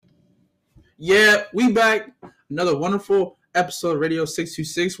Yeah, we back. Another wonderful episode of Radio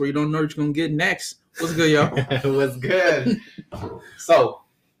 626 where you don't know what you're going to get next. What's good, y'all? What's good? So,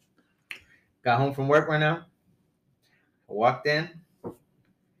 got home from work right now. I walked in,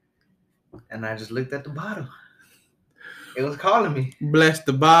 and I just looked at the bottle. It was calling me. Bless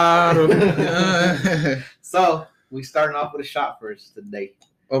the bottle. So, we starting off with a shot first today.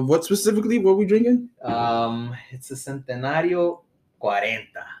 Of what specifically? What are we drinking? It's a Centenario 40.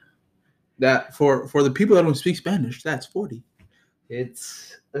 That for the people that don't speak Spanish, that's 40.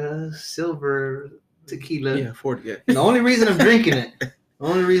 It's a silver tequila. Yeah, 40. Yeah. The only reason I'm drinking it, the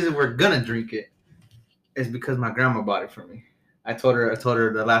only reason we're gonna drink it, is because my grandma bought it for me. I told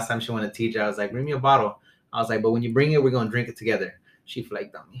her the last time she went to teach, I was like, bring me a bottle. I was like, but when you bring it, we're gonna drink it together. She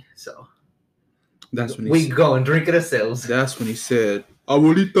flaked on me, so That's when we go and drink it ourselves. That's when he said,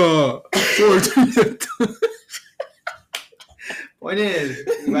 "Abuelita." 40. Point is,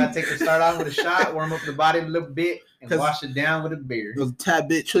 we gotta start off with a shot, warm up the body a little bit, and wash it down with a beer. It was a tad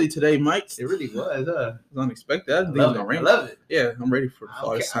bit chilly today, Mike. It really was. It was unexpected. I didn't think it was gonna rain. I love it. Yeah, I'm ready for the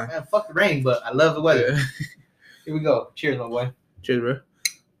fall this time. Man, fuck the rain, but I love the weather. Yeah. Here we go. Cheers, my boy. Cheers, bro.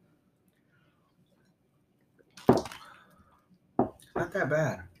 Not that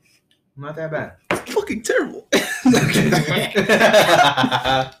bad. Not that bad. It's fucking terrible. I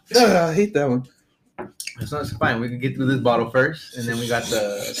hate that one. It's fine. We can get through this bottle first, and then we got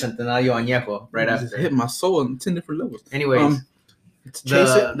the Centenario Añejo right It after. just hit my soul on 10 different levels. Anyways, it's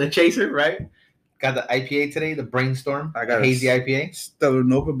the Chaser, right? Got the IPA today, the Brainstorm. I got a hazy IPA. Stellar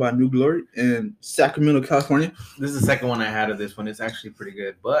Nova by New Glory in Sacramento, California. This is the second one I had of this one. It's actually pretty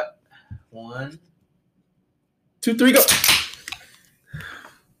good. But 1, 2, 3, go.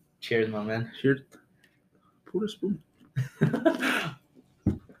 Cheers, my man. Cheers. Put a spoon.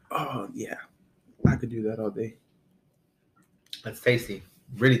 Oh, yeah. I could do that all day. That's tasty.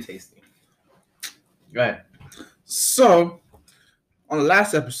 Really tasty. Go ahead. So, on the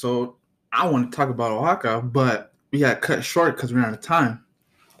last episode, I want to talk about Oaxaca, but we got cut short because we're out of time.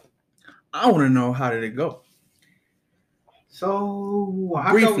 I want to know, how did it go? So,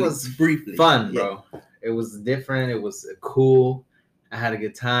 Oaxaca was briefly fun, bro. Yeah. It was different. It was cool. I had a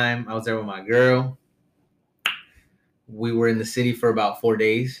good time. I was there with my girl. We were in the city for about 4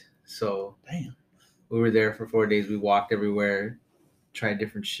 days. So, damn. We were there for 4 days. We walked everywhere, tried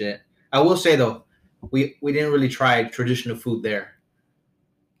different shit. I will say, though, we didn't really try traditional food there.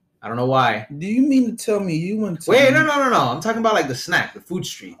 I don't know why. Do you mean to tell me you went to... Wait, no. I'm talking about, like, the snack, the food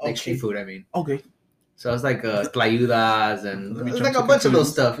street. Okay. Like street food, I mean. Okay. So it's like tlayudas and it's like a bunch of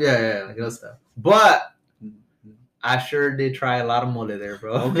those stuff. Yeah, like those stuff. But I sure did try a lot of mole there,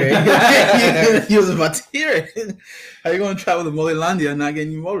 bro. Okay. He was about to hear it. How you going to travel to Molelandia and not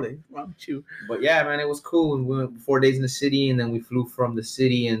getting you mole? Wrong with you. But yeah, man, it was cool. We went 4 days in the city, and then we flew from the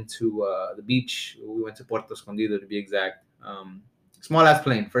city into the beach. We went to Puerto Escondido, to be exact. Small ass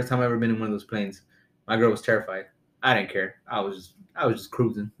plane. First time I've ever been in one of those planes. My girl was terrified. I didn't care. I was just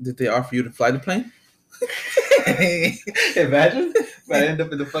cruising. Did they offer you to fly the plane? Imagine if I end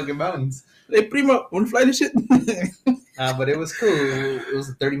up in the fucking mountains. Hey, primo, want to fly this shit? But it was cool. It was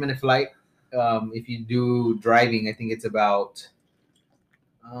a 30-minute flight. If you do driving, I think it's about,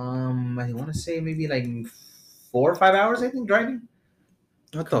 I want to say maybe like 4 or 5 hours, I think, driving.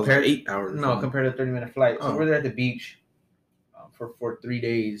 I thought compared 8 hours. No, compared to a 30-minute flight. So we're there at the beach for 3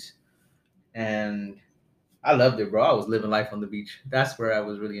 days. And I loved it, bro. I was living life on the beach. That's where I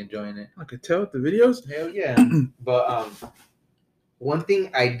was really enjoying it. I could tell with the videos. Hell yeah. But one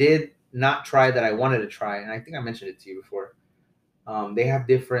thing I did not try that I wanted to try, and I think I mentioned it to you before. They have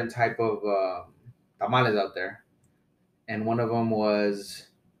different type of tamales out there, and one of them was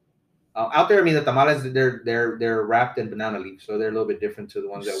out there. I mean, the tamales they're wrapped in banana leaf, so they're a little bit different to the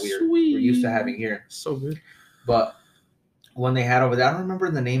ones that we're used to having here. So good. But one they had over there, I don't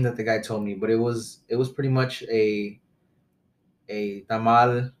remember the name that the guy told me, but it was pretty much a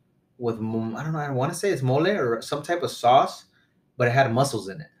tamal with, I don't know, I want to say it's mole or some type of sauce, but it had mussels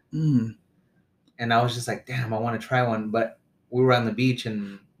in it. And I was just like, damn, I want to try one. But we were on the beach,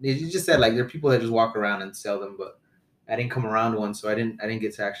 and you just said, like, there are people that just walk around and sell them, but I didn't come around one, so I didn't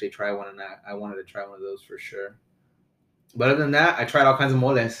get to actually try one, and I wanted to try one of those for sure. But other than that, I tried all kinds of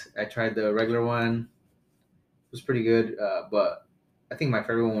moles. I tried the regular one. It was pretty good, but I think my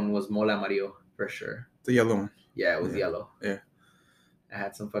favorite one was mole amarillo for sure. The yellow one. Yeah, it was yellow. Yeah. I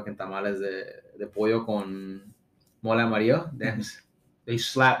had some fucking tamales de pollo con mole amarillo. Damn, they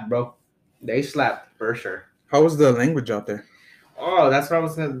slapped, bro. They slapped for sure. How was the language out there? Oh, that's what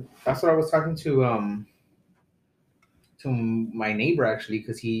I was talking to my neighbor, actually,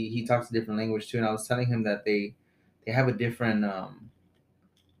 because he talks a different language too, and I was telling him that they have a different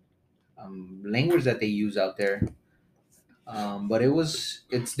language that they use out there. But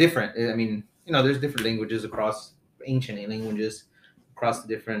it's different. I mean, there's different languages across ancient languages across the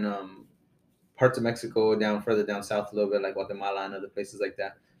different parts of Mexico, further down south a little bit, like Guatemala and other places like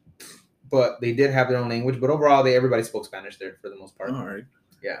that. But they did have their own language. But overall, everybody spoke Spanish there for the most part. All right.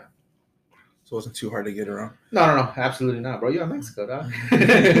 Yeah. So it wasn't too hard to get around. No, absolutely not, bro. You're in Mexico, dog.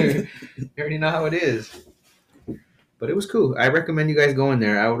 You already know how it is. But it was cool. I recommend you guys going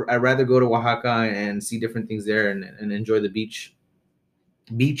there. I'd rather go to Oaxaca and see different things there and enjoy the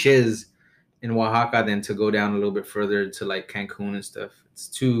beaches in Oaxaca than to go down a little bit further to like Cancun and stuff. It's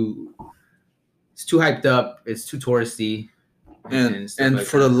too hyped up. It's too touristy. And like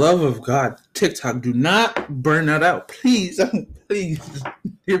for the love of God, TikTok, do not burn that out. Please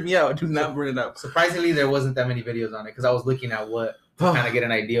hear me out. Do not burn it out. Surprisingly, there wasn't that many videos on it because I was looking at what to kind of get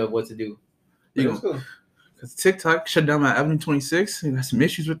an idea of what to do. It was cool. Because TikTok shut down my Avenue 26. We got some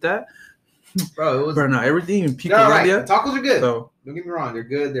issues with that. Bro, it was burn out everything. And people right. Tacos are good. So, don't get me wrong. They're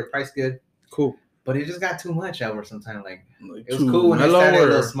good. They're priced good. Cool. But it just got too much over sometimes. Like it was cool when they started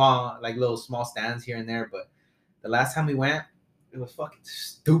little small stands here and there. But the last time we went, it was fucking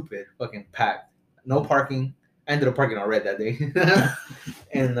stupid. Fucking packed. No parking. I ended up parking on red that day.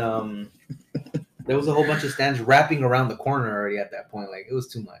 And there was a whole bunch of stands wrapping around the corner already at that point. Like it was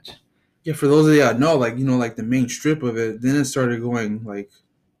too much. Yeah, for those of you that know, like, like the main strip of it, then it started going like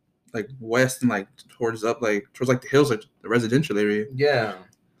west and like towards the hills, like the residential area. Yeah.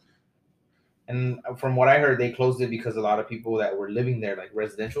 And from what I heard, they closed it because a lot of people that were living there, like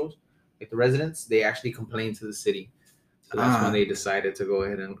residentials, like the residents, they actually complained to the city. So that's when they decided to go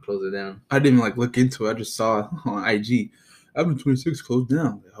ahead and close it down. I didn't even look into it. I just saw it on IG. Avenue 26 closed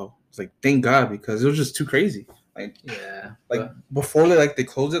down. Oh, it's like, thank God, because it was just too crazy. Before they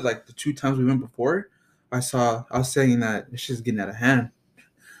closed it, like the 2 times we went before, I was saying that it's just getting out of hand.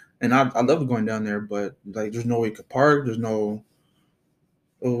 And I loved going down there, but like there's no way you could park. It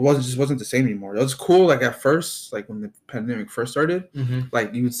wasn't the same anymore. It was cool like at first, like when the pandemic first started,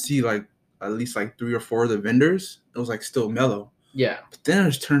 like you would see like at least like 3 or 4 of the vendors. It was like still mellow. Yeah. But then it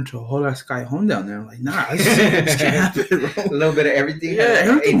just turned to a whole ass sky home down there. I'm like, nah, this can't happen, bro. A little bit of everything. Yeah,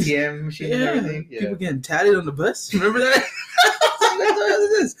 everything. ATM machine and everything. Yeah. People getting tatted on the bus. Remember that?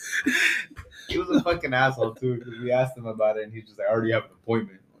 He was a fucking asshole too, because we asked him about it and he was just like, I already have an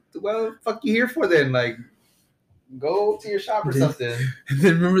appointment. Well, fuck you here for then? Like, go to your shop or something. And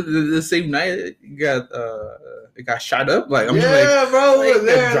then remember the same night it got shot up. Like bro, we were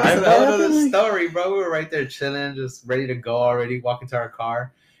there. That's another story, bro. We were right there chilling, just ready to go already, walking to our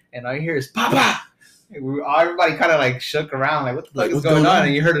car, and all you hear is Papa. Everybody kind of like shook around, like what the fuck is going on?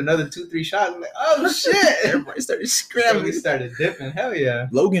 And you heard another 2-3 shots. I'm like, oh shit! Everybody started scrambling. We started dipping. Hell yeah!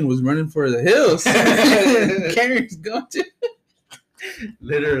 Logan was running for the hills. Karen's going to.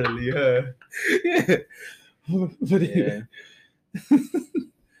 Literally, huh? Yeah. Yeah.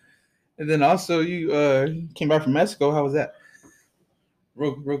 And then also you came back from Mexico. How was that?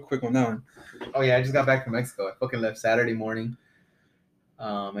 Real quick on that one. Oh yeah, I just got back from Mexico. I fucking left Saturday morning,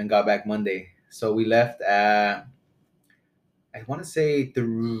 and got back Monday. So we left at, I want to say,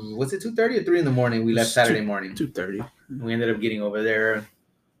 was it 2:30 or 3 in the morning? We left Saturday morning. 2:30. We ended up getting over there,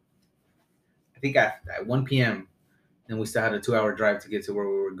 I think at 1 p.m. And we still had a 2-hour drive to get to where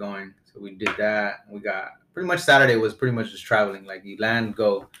we were going. So we did that. We got pretty much Saturday was pretty much just traveling, like you land,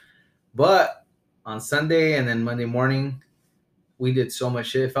 go. But on Sunday and then Monday morning, we did so much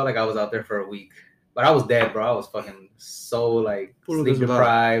shit. It felt like I was out there for a week. But I was dead, bro. I was fucking so like sleep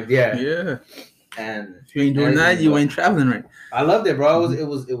deprived. Yeah. Yeah. And if you ain't doing that, you ain't traveling right. I loved it, bro. It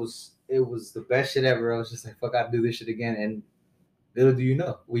was the best shit ever. I was just like, fuck, I'd do this shit again. And little do you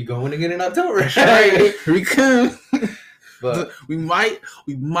know, we going again in October. Here we come. But we might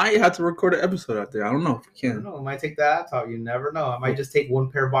have to record an episode out there. I don't know if we can. I don't know. I might take the laptop. You never know. I might just take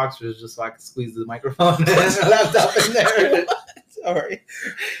 1 pair of boxers just so I can squeeze the microphone and the laptop in there. All right.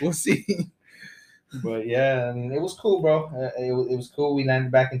 We'll see. But yeah, I mean, it was cool, bro. It was cool. We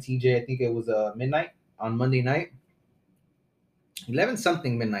landed back in TJ. I think it was midnight on Monday night.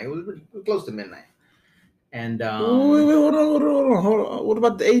 11-something midnight. It was close to midnight. And wait, hold on. What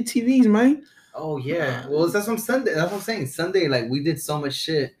about the ATVs, man? Oh yeah. Well, that's what I'm saying. Sunday, like we did so much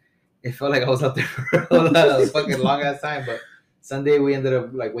shit. It felt like I was out there for a fucking long ass time. But Sunday we ended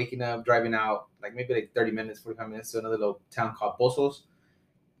up like waking up, driving out, like maybe like 30 minutes, 45 minutes to another little town called Pozos.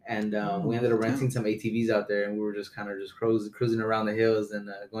 And we ended up renting some ATVs out there, and we were just kind of just cruising around the hills and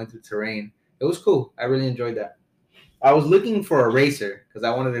going through terrain. It was cool. I really enjoyed that. I was looking for a racer because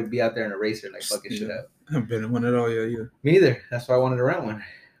I wanted to be out there in a racer, like fucking shit up. I haven't been in one at all yet either. Me neither. That's why I wanted to rent one.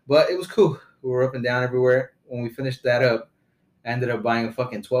 But it was cool. We were up and down everywhere. When we finished that up, I ended up buying a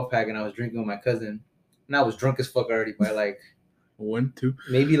fucking 12-pack and I was drinking with my cousin. And I was drunk as fuck already by like 1, 2,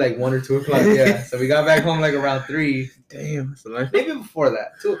 maybe like 1 or 2 o'clock. Yeah. So we got back home like around 3. Damn, that's a life. Maybe before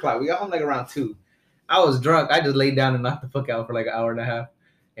that, 2 o'clock. We got home like around 2. I was drunk. I just laid down and knocked the fuck out for like an hour and a half,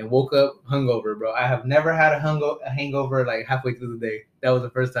 and woke up hungover, bro. I have never had a hangover like halfway through the day. That was the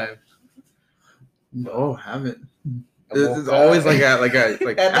first time. No, I haven't. It's always like after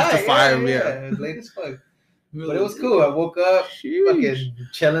night, 5. Yeah. It's late as fuck. But it was cool. I woke up, fucking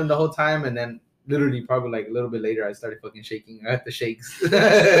chilling the whole time, and then literally probably like a little bit later, I started fucking shaking. I had the shakes.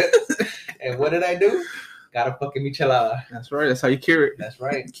 And what did I do? Got a fucking michelada. That's right. That's how you cure it. That's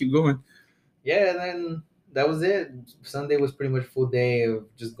right. Keep going. Yeah, and then that was it. Sunday was pretty much a full day of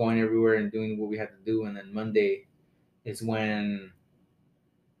just going everywhere and doing what we had to do. And then Monday is when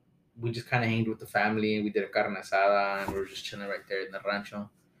we just kind of hanged with the family. We did a carne asada, and we were just chilling right there in the rancho.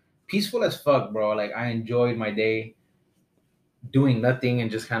 Peaceful as fuck, bro. Like, I enjoyed my day doing nothing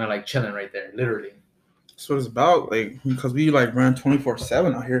and just kind of like chilling right there, literally. That's what it's about. Like, because we like ran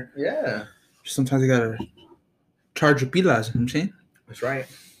 24/7 out here. Yeah. Sometimes you gotta charge your pilas, you know what I'm saying? That's right.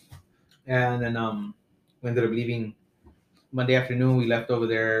 And then we ended up leaving Monday afternoon. We left over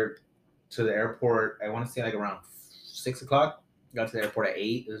there to the airport. I want to say like around 6 o'clock. Got to the airport at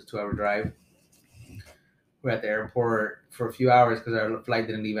 8. It was a 2-hour drive. We're at the airport for a few hours because our flight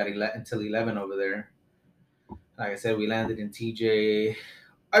didn't leave until 11 over there. Like I said, we landed in TJ.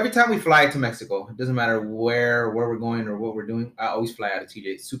 Every time we fly to Mexico, it doesn't matter where we're going or what we're doing, I always fly out of TJ.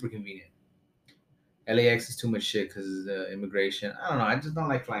 It's super convenient. LAX is too much shit because of the immigration. I don't know. I just don't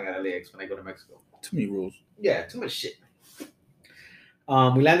like flying out of LAX when I go to Mexico. Too many rules. Yeah, too much shit.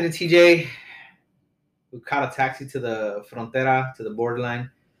 We landed in TJ. We caught a taxi to the frontera, to the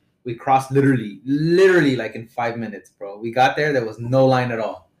borderline. We crossed literally like in 5 minutes, bro. We got there was no line at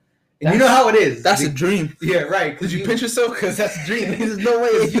all. And you know how it is. That's a dream. Yeah, right. Did you pinch yourself? Because that's a dream. There's no way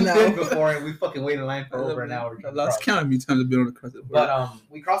you've been before, and we fucking wait in line for over an hour. That's counting me times I've been on the cross. But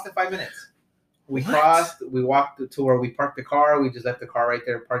we crossed in 5 minutes. We crossed. We walked to where we parked the car. We just left the car right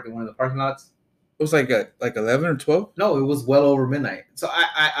there, parked in one of the parking lots. It was like 11 or 12. No, it was well over midnight. So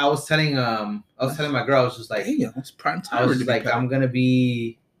I was telling telling my girl, I was just like, hey, it's prime time. I was just like, I'm gonna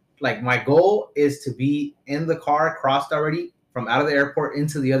be like, my goal is to be in the car, crossed already from out of the airport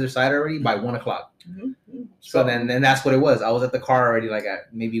into the other side already by 1 o'clock. Mm-hmm. So then that's what it was. I was at the car already like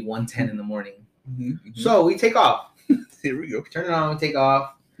at maybe 1:10 in the morning. Mm-hmm. So we take off. Here we go. Turn it on. We take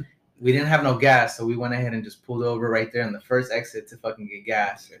off. We didn't have no gas, so we went ahead and just pulled over right there on the first exit to fucking get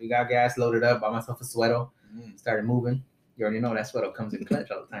gas. We got gas, loaded up, bought myself a Suero, started moving. You already know that Suero comes in clutch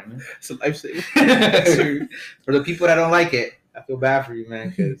all the time, man. It's a lifesaver. For the people that don't like it, I feel bad for you,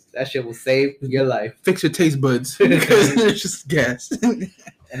 man, because that shit will save your life. Fix your taste buds, because it's just gas.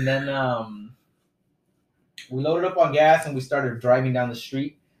 And then we loaded up on gas and we started driving down the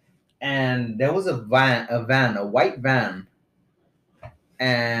street. And there was a white van.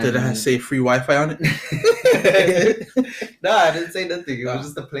 And did it say free Wi-Fi on it? No, I didn't say nothing. It was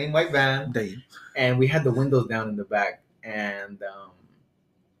just a plain white van. Damn. And we had the windows down in the back. And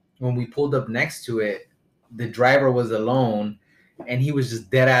when we pulled up next to it, the driver was alone. And he was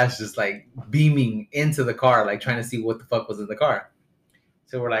just dead ass, just like beaming into the car, like trying to see what the fuck was in the car.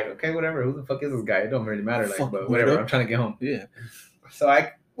 So we're like, okay, whatever. Who the fuck is this guy? It don't really matter. Like, but whatever. I'm trying to get home. Yeah. So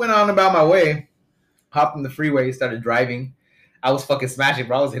I went on about my way, hopped in the freeway, started driving. I was fucking smashing,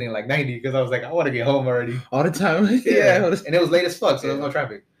 bro. I was hitting like 90 because I was like, I want to get home already. All the time. Yeah. And it was late as fuck, so there was no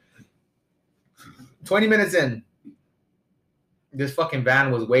traffic. 20 minutes in, this fucking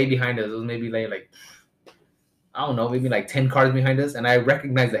van was way behind us. It was maybe like I don't know, maybe like 10 cars behind us. And I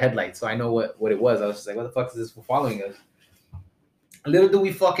recognized the headlights, so I know what it was. I was just like, what the fuck is this for following us? Little do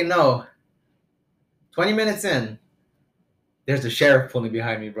we fucking know. 20 minutes in, there's the sheriff pulling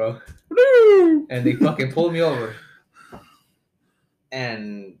behind me, bro. And they fucking pulled me over.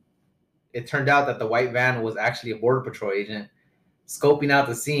 And it turned out that the white van was actually a Border Patrol agent scoping out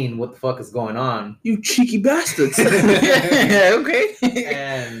the scene. What the fuck is going on? You cheeky bastards. Yeah, okay.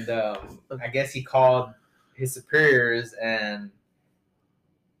 And I guess he called his superiors and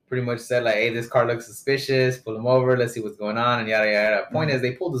pretty much said like, hey, this car looks suspicious. Pull him over. Let's see what's going on. And yada, yada. Point is,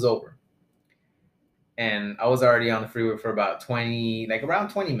 they pulled us over. And I was already on the freeway for about around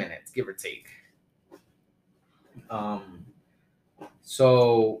 20 minutes, give or take.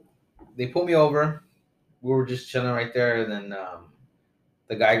 So they pulled me over. We were just chilling right there. And then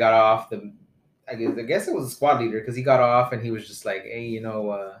the guy got off. I guess it was a squad leader because he got off and he was just like, hey, you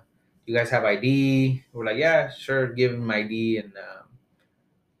guys have ID? We're like, yeah, sure. Give him ID.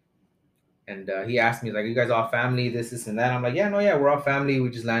 And he asked me, like, you guys all family, this and that. I'm like, yeah, we're all family. We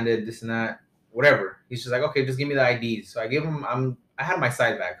just landed, this and that. whatever. He's just like, okay, just give me the IDs. So I give him. I had my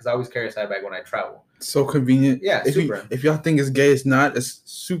side bag because I always carry a side bag when I travel. So convenient. Yeah, super. If y'all think it's gay, it's not. It's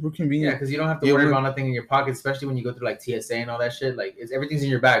super convenient. Yeah, because you don't have to worry about nothing in your pocket, especially when you go through like TSA and all that shit. Like everything's in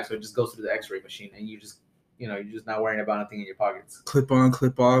your bag, so it just goes through the X-ray machine, and you're just not worrying about nothing in your pockets. Clip on,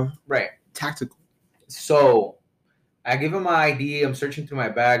 clip off. Right. Tactical. So I give him my ID. I'm searching through my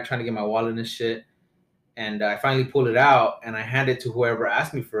bag, trying to get my wallet and shit. And I finally pull it out, and I hand it to whoever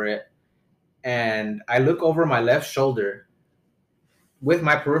asked me for it. And I look over my left shoulder. With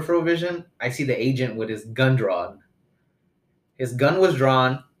my peripheral vision, I see the agent with his gun drawn. His gun was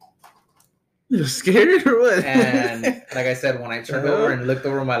drawn. You're scared or what? And like I said, when I turned over and looked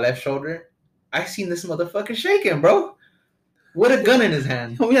over my left shoulder, I seen this motherfucker shaking, bro. With a gun in his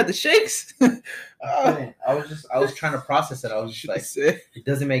hand. We had the shakes. I was trying to process it. I was just like, it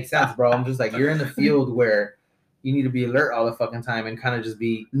doesn't make sense, bro. I'm just like, you're in the field where you need to be alert all the fucking time and kind of just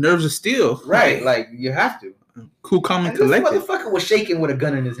be nerves of steel. Right, like you have to. Cool, calm, and collected. This motherfucker was shaking with a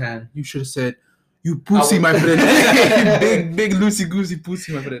gun in his hand. You should have said, "You pussy, my friend." big loosey goosey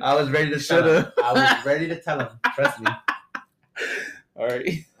pussy, my friend. I was ready to tell him. I was ready to tell him. Trust me. All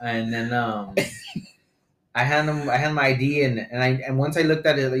right. And then I hand my ID and once I looked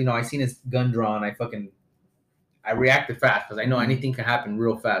at it, I seen his gun drawn. I reacted fast because I know anything can happen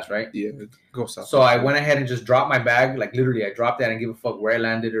real fast, right? Yeah, go south. So I went ahead and just dropped my bag. Like literally, I dropped that and give a fuck where I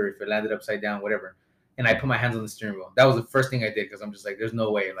landed or if it landed upside down, whatever. And I put my hands on the steering wheel. That was the first thing I did because I'm just like, there's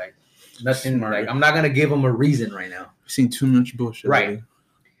no way, like nothing. Smart. Like I'm not gonna give him a reason right now. I've seen too much bullshit. Right. Already.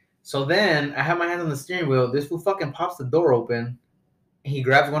 So then I have my hands on the steering wheel. This fool fucking pops the door open. He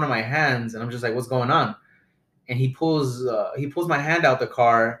grabs one of my hands, and I'm just like, what's going on? And he pulls my hand out the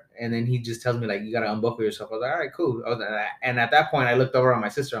car, and then he just tells me like, you gotta unbuckle yourself. I was like, all right, cool. And at that point, I looked over at my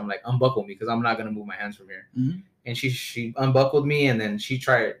sister. I'm like, unbuckle me because I'm not gonna move my hands from here. Mm-hmm. And she unbuckled me, and then she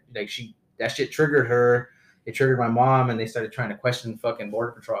tried that shit triggered her. It triggered my mom, and they started trying to question the fucking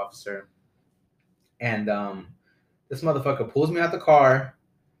border patrol officer. And this motherfucker pulls me out the car,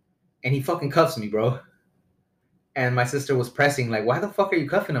 and he fucking cuffs me, bro. And my sister was pressing, like, why the fuck are you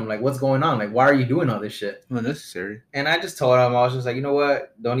cuffing him? Like, what's going on? Like, why are you doing all this shit? Unnecessary. And I just told him, I was just like, you know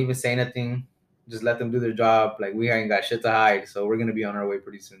what? Don't even say anything. Just let them do their job. Like, we ain't got shit to hide, so we're going to be on our way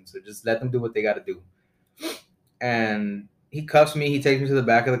pretty soon. So just let them do what they got to do. And he cuffs me. He takes me to the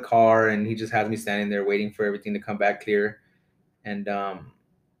back of the car, and he just has me standing there waiting for everything to come back clear. And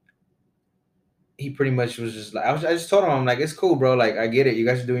he pretty much was just like, I just told him, I'm like, it's cool, bro. Like, I get it. You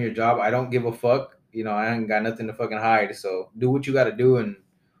guys are doing your job. I don't give a fuck. I ain't got nothing to fucking hide. So do what you got to do. And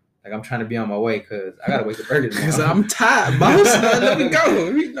like, I'm trying to be on my way because I got to wake up early tomorrow. Because I'm tired, boss. Let me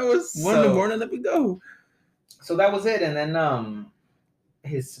go. It's 1 in the morning. Let me go. So that was it. And then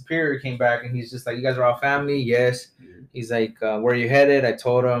his superior came back, and he's just like, you guys are all family? Yes. He's like, where are you headed? I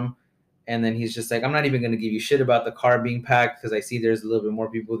told him. And then he's just like, I'm not even going to give you shit about the car being packed because I see there's a little bit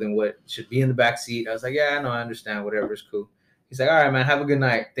more people than what should be in the back seat. I was like, yeah, I know, I understand. Whatever, it's cool. He's like, all right, man, have a good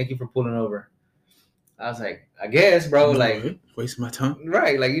night. Thank you for pulling over. I was like, I guess, bro. Like, wasting my time.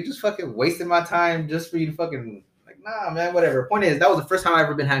 Right. Like, you just fucking wasted my time just for you to fucking, like, nah, man, whatever. Point is, that was the first time I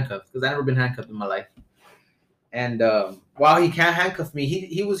ever been handcuffed because I never been handcuffed in my life. And while he can't handcuff me,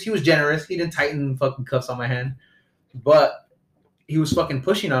 he was generous. He didn't tighten fucking cuffs on my hand. But he was fucking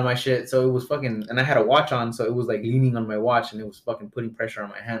pushing on my shit. So it was fucking, and I had a watch on. So it was like leaning on my watch, and it was fucking putting pressure on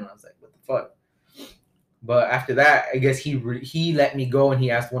my hand. And I was like, what the fuck? But after that, I guess he let me go, and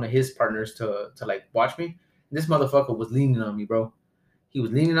he asked one of his partners to like watch me. And this motherfucker was leaning on me, bro. He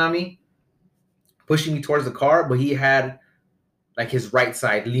was leaning on me, pushing me towards the car, but he had like his right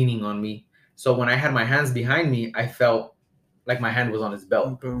side leaning on me. So when I had my hands behind me, I felt like my hand was on his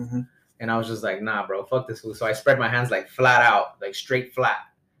belt. Mm-hmm. And I was just like, nah, bro, fuck this fool. So I spread my hands like flat out, like straight flat.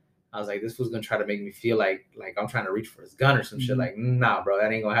 I was like, this fool's gonna try to make me feel like I'm trying to reach for his gun or some shit. Like, nah, bro,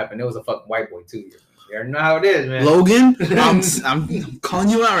 that ain't gonna happen. It was a fucking white boy too. You already know how it is, man. Logan, I'm calling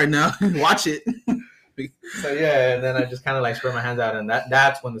you out right now. Watch it. So yeah, and then I just kind of like spread my hands out, and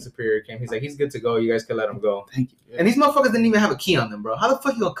that's when the superior came. He's like, he's good to go. You guys can let him go. Thank you. Yeah. And these motherfuckers didn't even have a key on them, bro. How the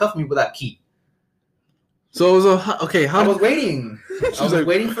fuck you gonna cuff me without key? So it was okay. I was waiting. I was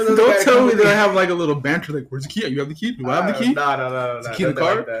waiting for those. Don't tell me that I have like a little banter. Like, where's the key? You have the key? Do I have the key? No. Is the key in the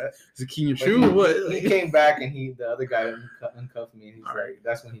car? Like that. Is the key in your shoe? Or what? He came back, and the other guy uncuffed me, and he's like,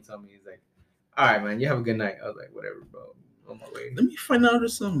 that's when he told me, he's like, all right, man, you have a good night. I was like, whatever, bro. On my way. Let me find out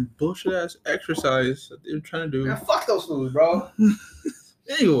there's some bullshit ass exercise that they're trying to do. Man, fuck those fools, bro.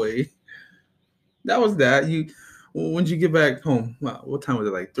 Anyway, that was that. When did you get back home? Wow, what time was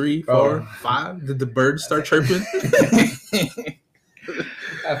it? Like 3, 4, 5? Did the birds start chirping?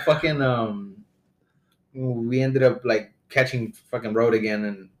 I fucking we ended up like catching fucking road again,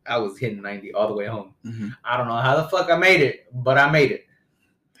 and I was hitting 90 all the way home. Mm-hmm. I don't know how the fuck I made it, but I made it.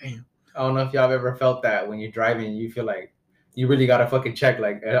 Damn. I don't know if y'all have ever felt that when you're driving and you feel like you really gotta fucking check,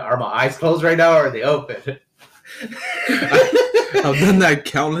 like, are my eyes closed right now or are they open? I've done that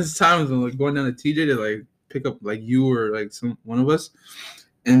countless times when like going down to TJ to like pick up like you or like one of us,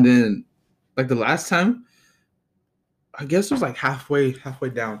 and then like the last time, I guess it was like halfway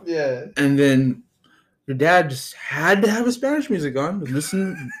down. Yeah. And then your dad just had to have his Spanish music on,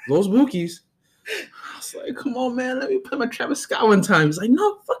 listen to Los Bukis. I was like, come on, man, let me play my Travis Scott one time. He's like,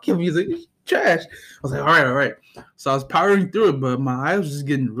 no, fuck your music, it's trash. I was like, all right. So I was powering through it, but my eyes was just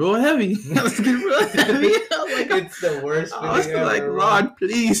getting real heavy. I was like, it's the worst. I was like, Rod,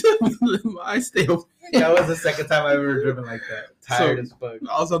 please let my eyes stay open. That was the second time I ever driven like that. Tired as fuck.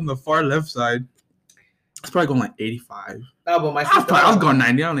 I was on the far left side. I was probably going like 85. No, but my sister, I was going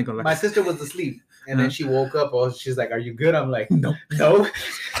 90. I don't think like my sister was asleep, and then she woke up. She's like, "Are you good?" I'm like, No.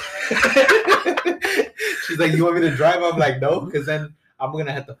 She's like, "You want me to drive?" I'm like, "No," because then I'm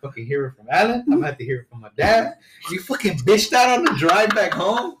gonna have to fucking hear it from Alan. I'm gonna have to hear it from my dad. You fucking bitched out on the drive back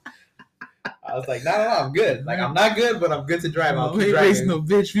home. I was like, no, I'm good. Like, I'm not good, but I'm good to drive. I'll keep driving. No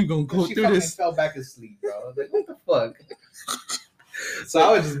bitch, we gonna go through this. She fell back asleep, bro. I was like, what the fuck? So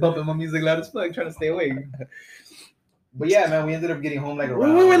I was just bumping my music loud as fuck, trying to stay awake. But yeah, man, we ended up getting home like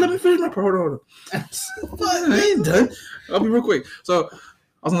around. Wait, let me finish my part. Hold on. I ain't done. I'll be real quick. So I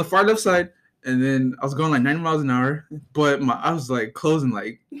was on the far left side, and then I was going like 90 miles an hour, but I was like closing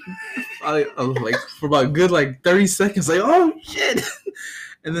like, I was like for about a good like 30 seconds, like, oh shit.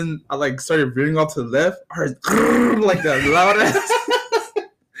 And then I like started veering off to the left. I heard like that loud ass.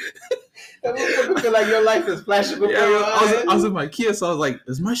 That motherfucker feel like your life is flashing before your eyes. I was in my Kia, so I was like,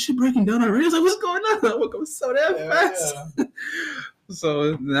 is my shit breaking down already? I was like, what's going on? I woke up so damn fast. Yeah.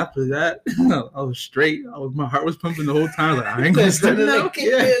 So then after that, I was straight. My heart was pumping the whole time. Like, I ain't gonna start now.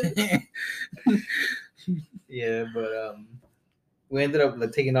 Yeah, but we ended up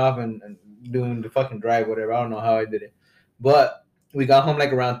like taking off and doing the fucking drive, whatever. I don't know how I did it, but we got home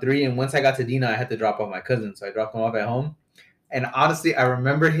like around 3, and once I got to Dina, I had to drop off my cousin, so I dropped him off at home. And honestly, I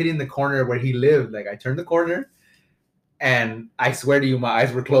remember hitting the corner where he lived. Like, I turned the corner, and I swear to you, my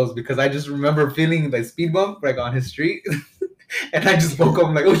eyes were closed because I just remember feeling like speed bump like on his street, and I just woke up.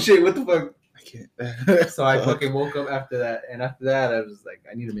 I'm like, oh shit, what the fuck? I can't. So I fucking woke up after that, and after that, I was like,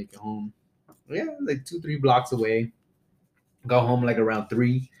 I need to make it home. Yeah, like 2-3 blocks away. Got home like around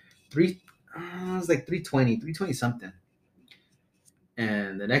 3. It was like 3:20 something.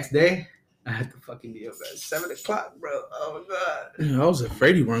 And the next day, I had to fucking be up at 7 o'clock, bro. Oh my god. Yeah, I was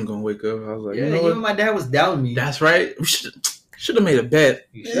afraid you weren't gonna wake up. I was like, yeah, you know even my dad was down me. That's right. We should have made a bet.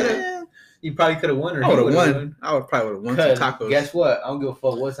 You should have. Yeah. You probably could have won, or I would have won. I would probably would have won some tacos. Guess what? I don't give a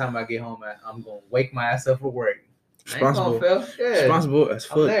fuck what time I get home at. I'm gonna wake my ass up for work. Responsible. Yeah. Responsible as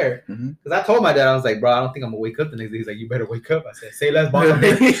fuck. I'm there. Because I told my dad, I was like, bro, I don't think I'm gonna wake up the next day. He's like, you better wake up. I said, say less, boss.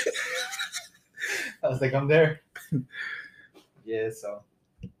 I was like, I'm there. Yeah, so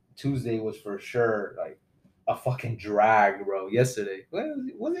Tuesday was for sure like a fucking drag, bro. Yesterday.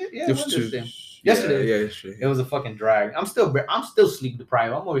 Was it? Yeah, it was yesterday. Yeah, yesterday. It was a fucking drag. I'm still sleep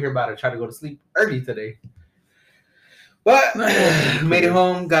deprived. I'm over here about to try to go to sleep early today. But made it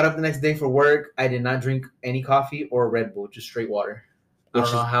home, got up the next day for work. I did not drink any coffee or Red Bull, just straight water. I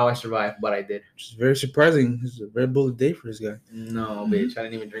don't know how I survived, but I did. Which is very surprising. It's a Red Bull a day for this guy. No, bitch. I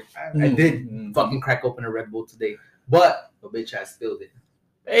didn't even drink. I did fucking crack open a Red Bull today. But, bitch, I spilled it.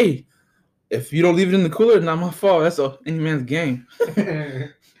 Hey, if you don't leave it in the cooler, it's not my fault. That's any man's game.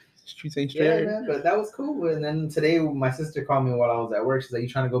 Streets ain't straight. Yeah, man, but that was cool. And then today, my sister called me while I was at work. She's like, you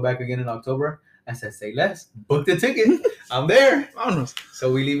trying to go back again in October? I said, say less. Book the ticket. I'm there.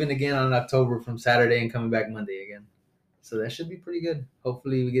 So we leaving again on October from Saturday and coming back Monday again. So that should be pretty good.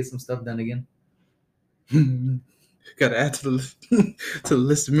 Hopefully we get some stuff done again. Gotta add to the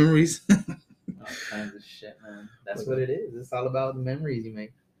list of memories. All kinds of shit, man. That's what it is. It's all about the memories you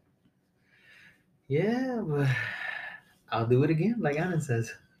make. Yeah, but I'll do it again, like Anna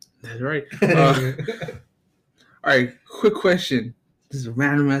says. That's right. All right, quick question. This is a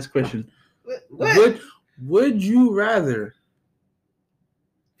random ass question. What? Would you rather?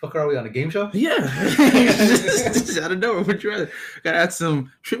 Fuck, are we on a game show? Yeah. Just out of nowhere. Would you rather? Gotta add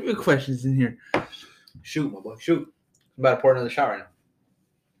some trivia questions in here. Shoot, my boy. Shoot. I'm about to pour another shot right now.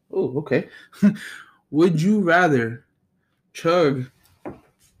 Oh, okay. Would you rather chug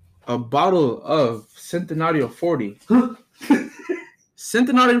a bottle of Centenario 40?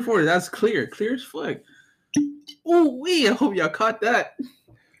 Centenario 40, that's clear as fuck. Ooh wee! I hope y'all caught that.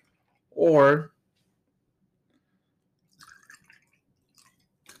 Or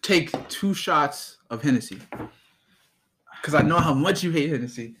take 2 shots of Hennessy. Because I know how much you hate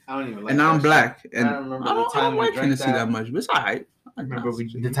Hennessy. I don't even like. And now I'm black, and I don't remember the time I don't like Hennessy that much, but it's alright. I remember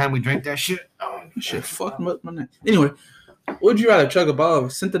the time we drank that shit. Oh, shit, fuck my neck. Anyway, would you rather chug a bottle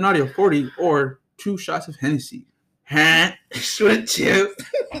of Centenario 40 or 2 shots of Hennessy? Huh? Switch you.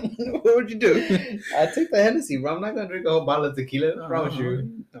 What would you do? I'd take the Hennessy, bro. I'm not gonna drink a whole bottle of tequila. What's wrong with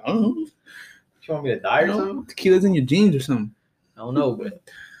you? I don't know. You want me to die or something? Tequila's in your jeans or something. I don't know, but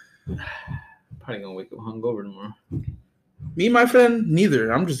probably gonna wake up hungover tomorrow. Me, my friend,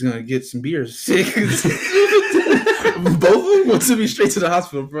 neither. I'm just gonna get some beers. Sick. Both of them want to be straight to the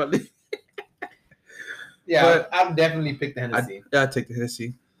hospital, probably. Yeah, but I'd definitely pick the Hennessy. I'd take the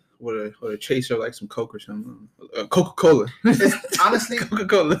Hennessy. With a chaser, like some Coke or something. Coca-Cola. Honestly,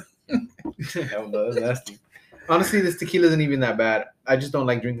 Coca-Cola. Hell no, that's nasty. Honestly, this tequila isn't even that bad. I just don't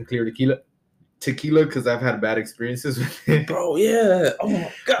like drinking clear tequila because I've had bad experiences with it. Bro, yeah. Oh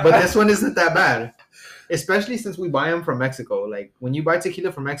my god. But this one isn't that bad. Especially since we buy them from Mexico. Like, when you buy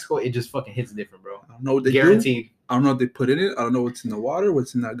tequila from Mexico, it just fucking hits different, bro. I don't know what they Guaranteed. do. I don't know what they put in it. I don't know what's in the water,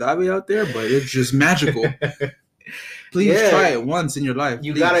 what's in the agave out there, but it's just magical. Please try it once in your life.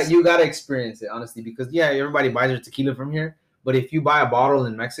 You gotta experience it, honestly, because everybody buys their tequila from here. But if you buy a bottle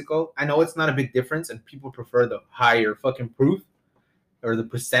in Mexico, I know it's not a big difference, and people prefer the higher fucking proof or the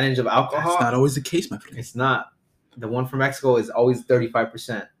percentage of alcohol. That's not always the case, my friend. It's not. The one from Mexico is always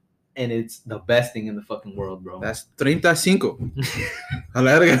 35%, and it's the best thing in the fucking world, bro. That's 35.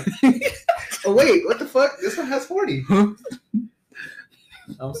 Oh wait, what the fuck? This one has 40.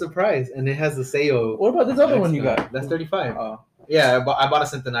 I'm surprised, and it has the sello. What about this other one you got? That's 35. Yeah, I bought a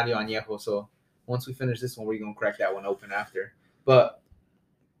Centenario Añejo, so once we finish this one, we're gonna crack that one open after. But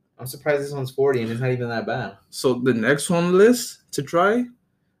I'm surprised this one's 40, and it's not even that bad. So the next one on the list to try?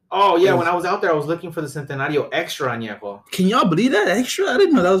 Oh yeah, when I was out there, I was looking for the Centenario Extra Añejo. Can y'all believe that? Extra? I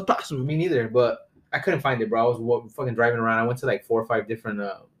didn't know that was possible. Me neither, but I couldn't find it, bro. I was fucking driving around. I went to like 4 or 5 different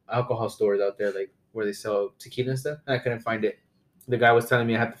alcohol stores out there, like where they sell tequila and stuff, and I couldn't find it. The guy was telling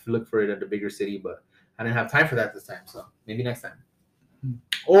me I had to look for it at the bigger city, but I didn't have time for that this time, so maybe next time.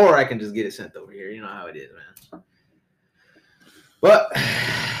 Or I can just get it sent over here. You know how it is, man. But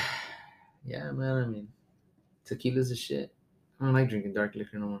yeah, man. I mean, tequila's a shit. I don't like drinking dark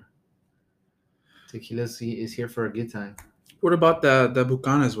liquor no more. Tequila is here for a good time. What about the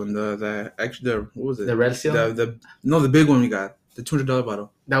Bucanas one? The extra, what was it? The Red Seal? The big one we got. The $200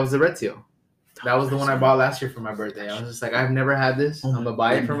 bottle. That was the Red Seal. That was the one I bought last year for my birthday. I was just like, I've never had this. I'm gonna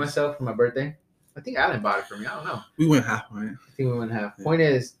buy it for myself for my birthday. I think Alan bought it for me. I don't know. We went half on it. I think we went half. Yeah. Point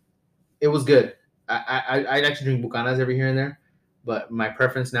is, it was good. I actually drink Bucanas every here and there, but my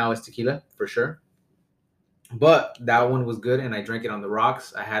preference now is tequila for sure. But that one was good, and I drank it on the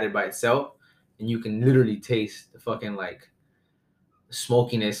rocks. I had it by itself, and you can literally taste the fucking like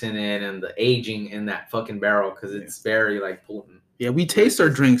smokiness in it and the aging in that fucking barrel because it's very like potent. Yeah, we taste our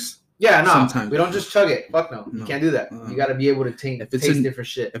drinks. Yeah, no, sometimes. We don't just chug it. Fuck no. You can't do that. You got to be able to taste different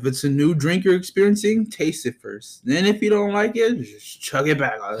shit. If it's a new drink you're experiencing, taste it first. Then if you don't like it, just chug it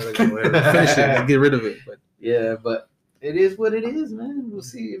back. Finish it. Get rid of it. But yeah, but it is what it is, man. We'll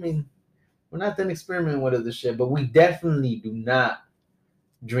see. I mean, we're not done experimenting with this shit, but we definitely do not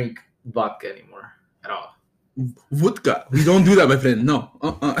drink vodka anymore at all. Vodka. We don't do that, my friend. No.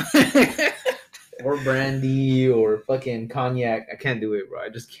 Or brandy or fucking cognac. I can't do it, bro. I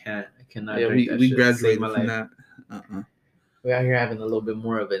just can't. I cannot drink that shit. We graduated from that. We're out here having a little bit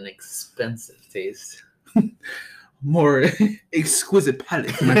more of an expensive taste. More exquisite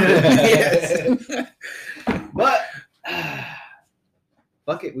palate. Yes. But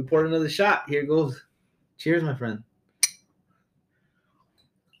fuck it. We poured another shot. Here it goes. Cheers, my friend.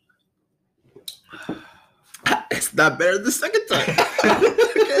 It's not better the second time.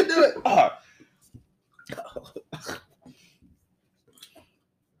 I can't do it.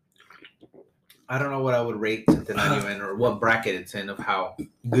 I don't know what I would rate Centenario in or what bracket it's in of how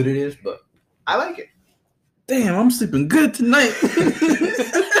good it is, but I like it. Damn, I'm sleeping good tonight.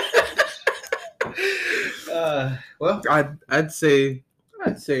 Well, I'd say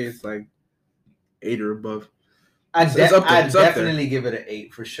it's like 8 or above. I'd definitely give it an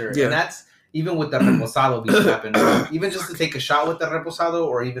 8 for sure. Yeah. And that's even with the reposado be slapping. Even just to take a shot with the reposado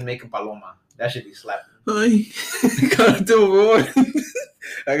or even make a paloma. That should be slapping. Gotta do it.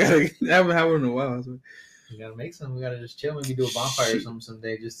 I haven't had one in a while. So. We gotta make some. We gotta just chill. Maybe do a bonfire or something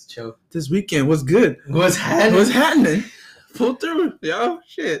someday just to chill. This weekend, what's good? What's happening? Pull through, yo.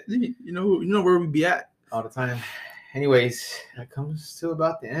 Shit, you know where we be at all the time. Anyways, that comes to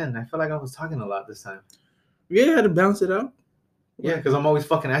about the end. I feel like I was talking a lot this time. Yeah, I had to balance it out. Yeah, because I'm always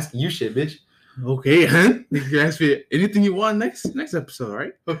fucking asking you shit, bitch. Okay, huh? You can ask me anything you want next episode,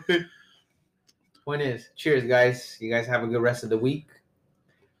 right? Okay. Point is, cheers, guys. You guys have a good rest of the week.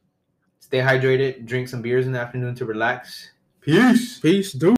 Stay hydrated. Drink some beers in the afternoon to relax. Peace, dude.